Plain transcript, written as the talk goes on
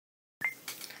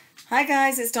Hi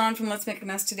guys, it's Dawn from Let's Make a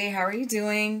Mess today. How are you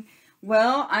doing?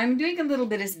 Well, I'm doing a little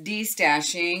bit of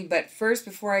de-stashing, but first,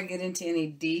 before I get into any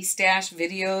de-stash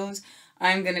videos,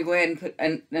 I'm going to go ahead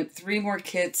and put 3 more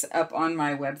kits up on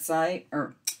my website,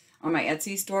 or on my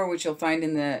Etsy store, which you'll find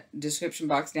in the description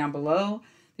box down below.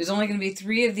 There's only going to be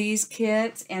 3 of these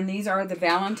kits, and these are the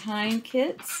Valentine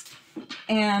kits.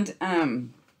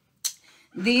 And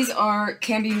these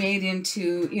can be made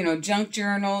into, junk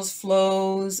journals,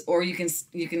 flows, or you can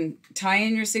tie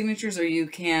in your signatures, or you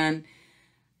can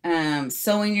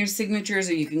sew in your signatures,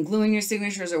 or you can glue in your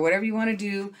signatures, or whatever you want to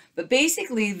do. But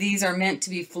basically, these are meant to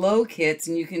be flow kits,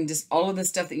 and you can all of the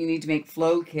stuff that you need to make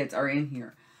flow kits are in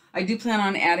here. I do plan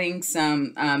on adding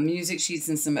some music sheets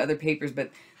and some other papers,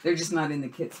 but they're just not in the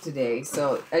kits today.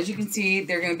 So as you can see,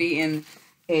 they're going to be in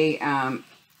a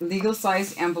legal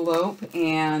sized envelope,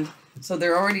 and so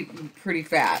they're already pretty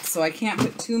fat. So I can't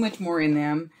put too much more in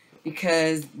them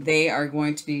because they are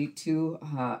going to be too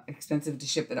expensive to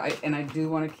ship. And I do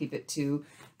want to keep it to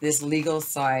this legal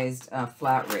sized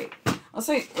flat rate.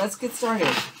 Let's get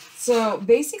started. So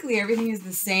basically everything is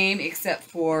the same except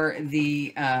for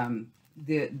the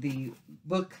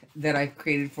book that I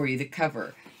created for you, the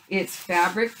cover. It's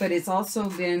fabric, but it's also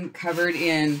been covered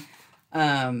in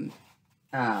help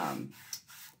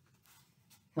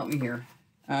me here.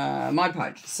 Mod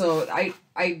Podge. So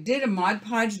I did a Mod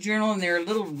Podge journal, and they're a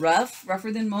little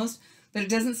rougher than most, but it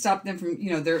doesn't stop them from,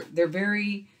 they're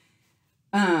very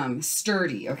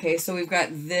sturdy. Okay, so we've got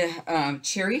the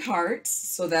cherry hearts,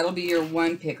 so that'll be your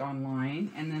one pick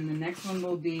online, and then the next one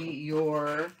will be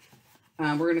your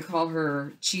we're gonna call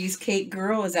her Cheesecake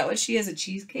Girl. Is that what she is? A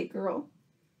cheesecake girl?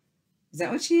 Is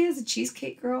that what she is? A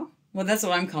cheesecake girl? Well, that's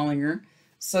what I'm calling her.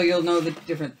 So you'll know the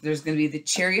difference. There's gonna be the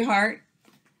cherry heart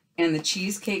and the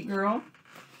Cheesecake Girl,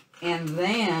 and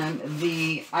then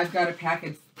I've got a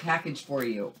package for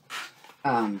you,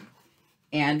 and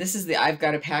this is the I've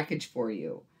got a package for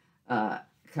you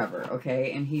cover.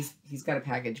 Okay, and he's got a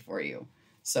package for you.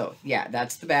 So yeah,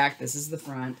 that's the back, this is the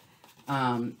front,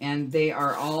 and they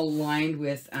are all lined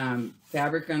with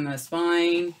fabric on the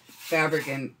spine, fabric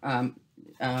and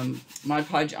Mod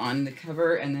Podge on the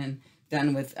cover, and then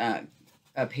done with a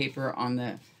paper on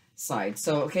the side.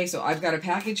 So, okay, so I've got a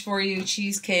package for you,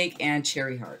 cheesecake and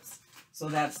cherry hearts. So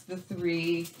that's the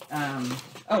 3.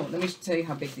 Oh, let me tell you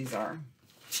how big these are.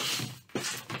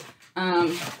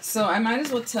 So I might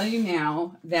as well tell you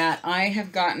now that I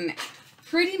have gotten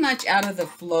pretty much out of the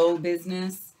flow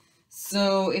business.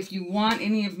 So if you want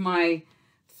any of my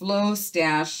flow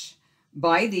stash,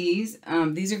 buy these.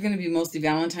 These are going to be mostly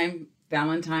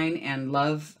Valentine and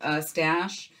love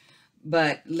stash.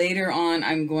 But later on,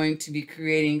 I'm going to be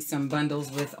creating some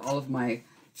bundles with all of my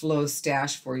flow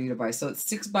stash for you to buy. So it's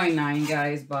 6x9,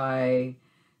 guys, by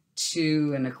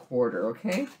 2 1/4,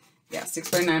 okay? Yeah,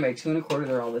 6x9 by 2 1/4,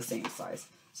 they're all the same size.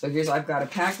 So I've got a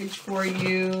package for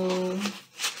you.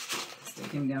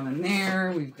 Stick him down in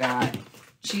there. We've got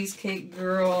Cheesecake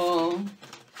Girl.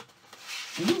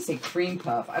 I'm gonna say cream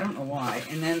puff. I don't know why.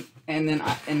 And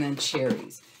then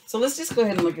cherries. So let's just go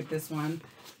ahead and look at this one.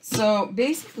 So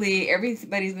basically,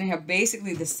 everybody's going to have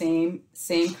basically the same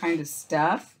kind of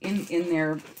stuff in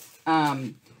their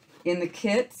in the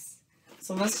kits.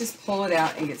 So let's just pull it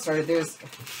out and get started. There's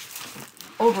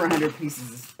over 100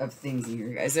 pieces of things in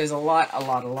here, guys. There's a lot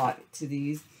to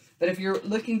these. But if you're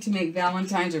looking to make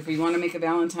Valentines, or if you want to make a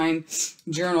Valentine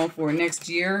journal for next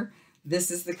year, this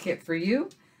is the kit for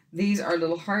you. These are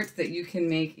little hearts that you can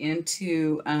make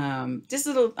into just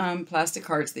little plastic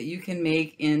hearts that you can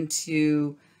make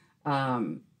into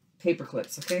paper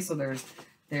clips. Okay, so there's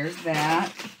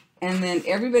that, and then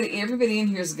everybody in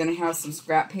here is going to have some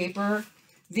scrap paper.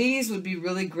 These would be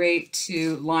really great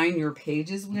to line your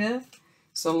pages with.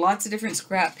 So lots of different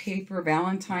scrap paper,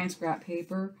 Valentine scrap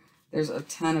paper. There's a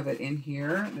ton of it in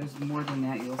here. There's more than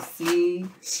that, you'll see.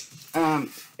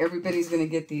 Everybody's going to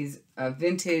get these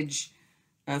vintage,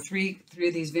 three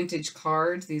of these vintage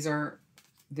cards. These are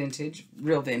vintage,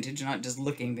 real vintage, not just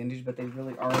looking vintage, but they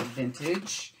really are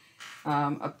vintage.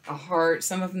 A heart.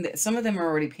 Some of them are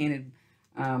already painted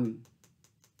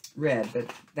red,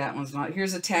 but that one's not.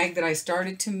 Here's a tag that I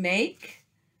started to make,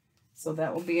 so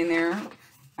that will be in there.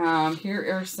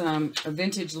 Here are some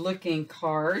vintage looking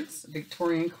cards,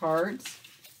 Victorian cards.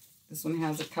 This one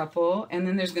has a couple, and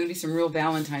then there's going to be some real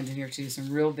Valentines in here too,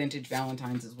 some real vintage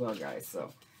Valentines as well, guys.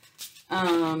 So,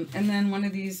 and then one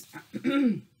of these.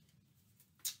 Remember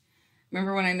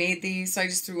when I made these? So I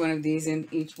just threw one of these in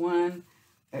each one.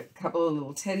 A couple of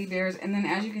little teddy bears, and then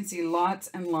as you can see, lots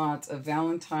and lots of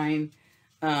Valentine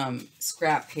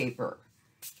scrap paper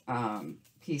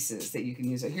pieces that you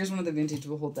can use. So here's one of the vintage.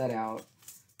 We'll hold that out.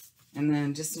 And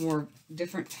then just some more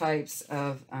different types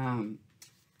of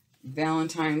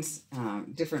Valentine's,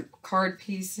 different card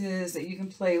pieces that you can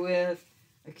play with.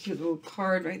 A cute little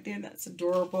card right there. That's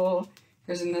adorable.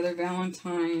 Here's another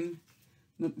Valentine.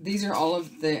 These are all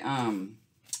of the,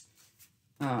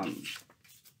 I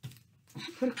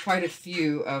put quite a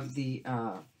few of the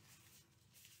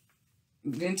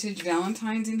vintage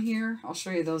Valentines in here. I'll show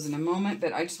you those in a moment,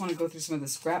 but I just want to go through some of the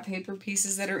scrap paper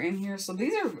pieces that are in here. So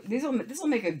this will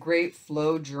make a great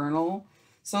flow journal.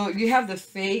 So you have the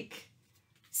fake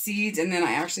seeds, and then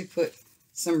I actually put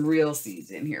some real seeds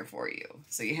in here for you.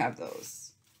 So you have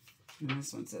those. And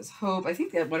this one says hope. I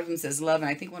think that one of them says love, and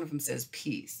I think one of them says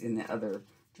peace in the other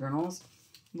journals.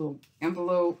 Little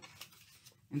envelope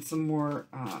and some more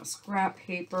scrap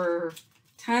paper.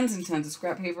 Tons and tons of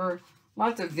scrap paper.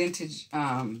 Lots of vintage.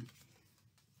 I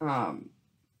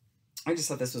just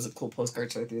thought this was a cool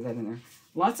postcard, so I threw that in there.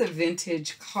 Lots of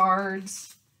vintage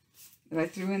cards that I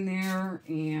threw in there,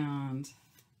 and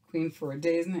Queen for a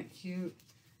Day. Isn't that cute?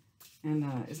 And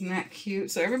isn't that cute?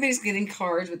 So everybody's getting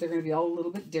cards, but they're going to be all a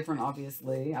little bit different,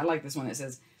 obviously. I like this one. It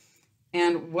says,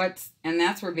 and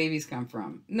that's where babies come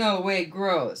from. No way,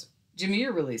 grows. Jimmy,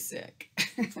 you're really sick.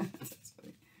 That's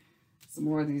funny. Some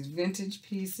more of these vintage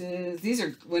pieces. These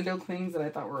are window clings that I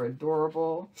thought were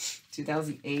adorable.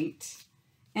 2008.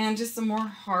 And just some more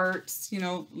hearts, you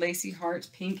know, lacy hearts,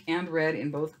 pink and red in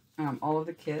both, all of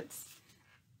the kits.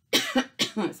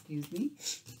 Excuse me.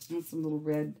 And some little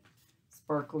red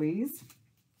sparklies.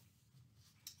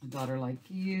 A Daughter Like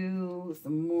You.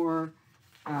 Some more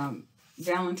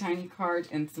Valentine cards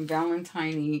and some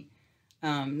Valentine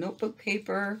notebook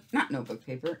paper. Not notebook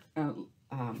paper.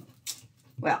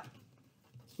 Well,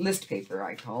 list paper,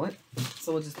 I call it.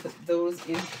 So we'll just put those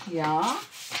in here.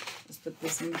 Just put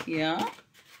this in here.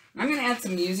 I'm going to add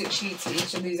some music sheets to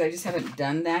each of these. I just haven't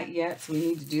done that yet, so we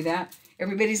need to do that.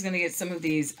 Everybody's going to get some of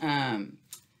these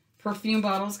perfume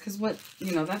bottles, because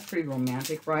that's pretty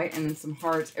romantic, right? And then some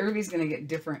hearts. Everybody's going to get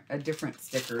different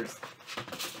stickers.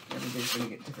 Everybody's going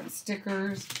to get different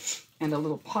stickers and a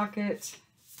little pocket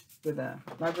with a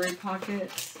library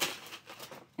pocket.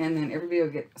 And then everybody will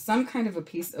get some kind of a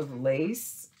piece of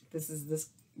lace. This is this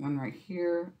one right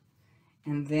here.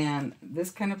 And then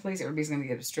this kind of place, everybody's going to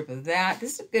get a strip of that.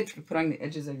 This is good to put on the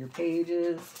edges of your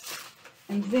pages.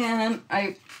 And then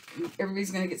everybody's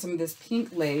going to get some of this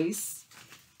pink lace.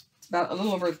 It's about a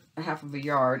little over a half of a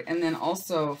yard. And then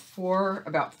also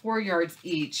about 4 yards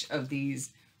each of these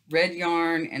red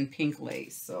yarn and pink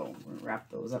lace. So we're going to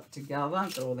wrap those up together.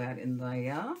 Throw that in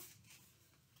there.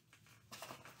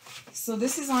 So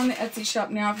this is on the Etsy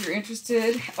shop now if you're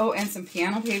interested. Oh, and some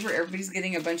piano paper. Everybody's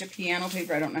getting a bunch of piano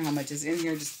paper. I don't know how much is in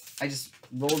here. I just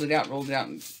rolled it out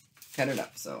and cut it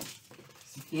up. So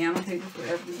some piano paper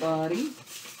for everybody.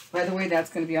 By the way, that's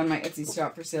going to be on my Etsy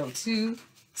shop for sale too.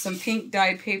 Some pink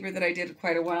dyed paper that I did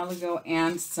quite a while ago,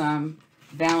 and some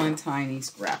Valentine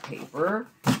scrap paper.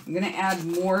 I'm going to add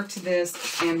more to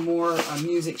this and more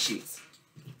music sheets.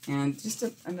 And just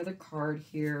another card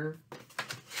here.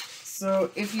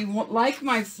 So if you like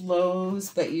my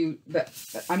flows, but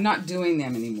I'm not doing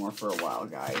them anymore for a while,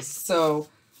 guys. So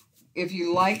if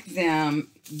you like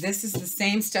them, this is the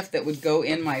same stuff that would go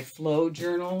in my flow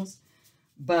journals,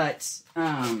 but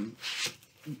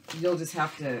you'll just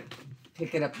have to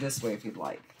pick it up this way if you'd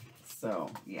like.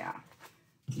 So yeah,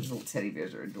 these little teddy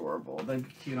bears are adorable. They're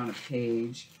cute on a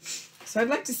page. So I'd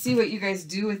like to see what you guys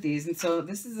do with these. And so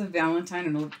this is a Valentine,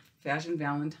 an old-fashioned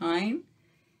Valentine.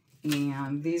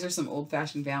 And these are some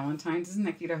old-fashioned Valentines. Isn't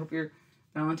that cute? I hope your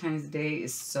Valentine's Day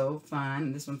is so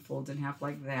fun. This one folds in half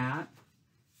like that.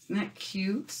 Isn't that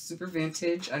cute? Super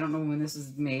vintage. I don't know when this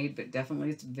was made, but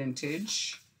definitely it's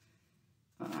vintage.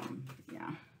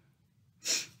 Yeah.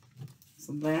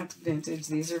 So that's vintage.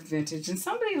 These are vintage. And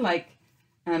somebody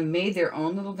made their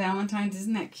own little Valentines.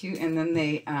 Isn't that cute? And then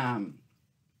they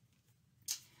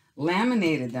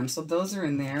laminated them. So those are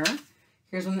in there.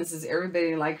 Here's one that says,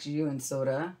 "Everybody likes you and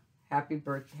soda. Happy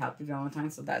birthday, happy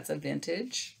Valentine's." So that's a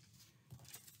vintage.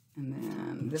 And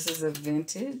then this is a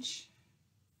vintage.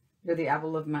 You're the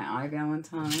apple of my eye,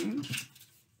 Valentine.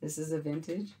 This is a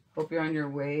vintage. Hope you're on your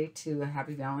way to a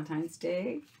happy Valentine's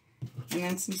Day. And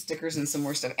then some stickers and some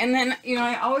more stuff. And then,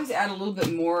 I always add a little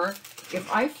bit more. If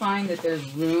I find that there's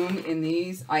room in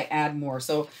these, I add more.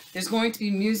 So there's going to be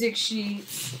music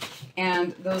sheets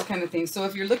and those kind of things. So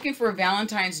if you're looking for a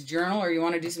Valentine's journal, or you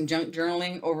want to do some junk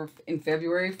journaling over in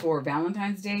February for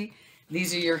Valentine's Day,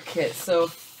 these are your kits. So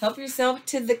help yourself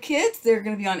to the kits. They're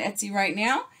going to be on Etsy right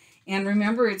now. And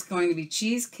remember, it's going to be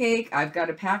cheesecake. I've got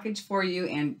a package for you,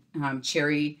 and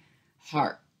cherry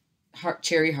heart.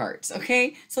 cherry hearts.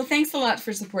 Okay, so thanks a lot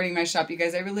for supporting my shop, you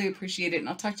guys. I really appreciate it, and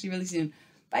I'll talk to you really soon.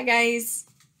 Bye, guys.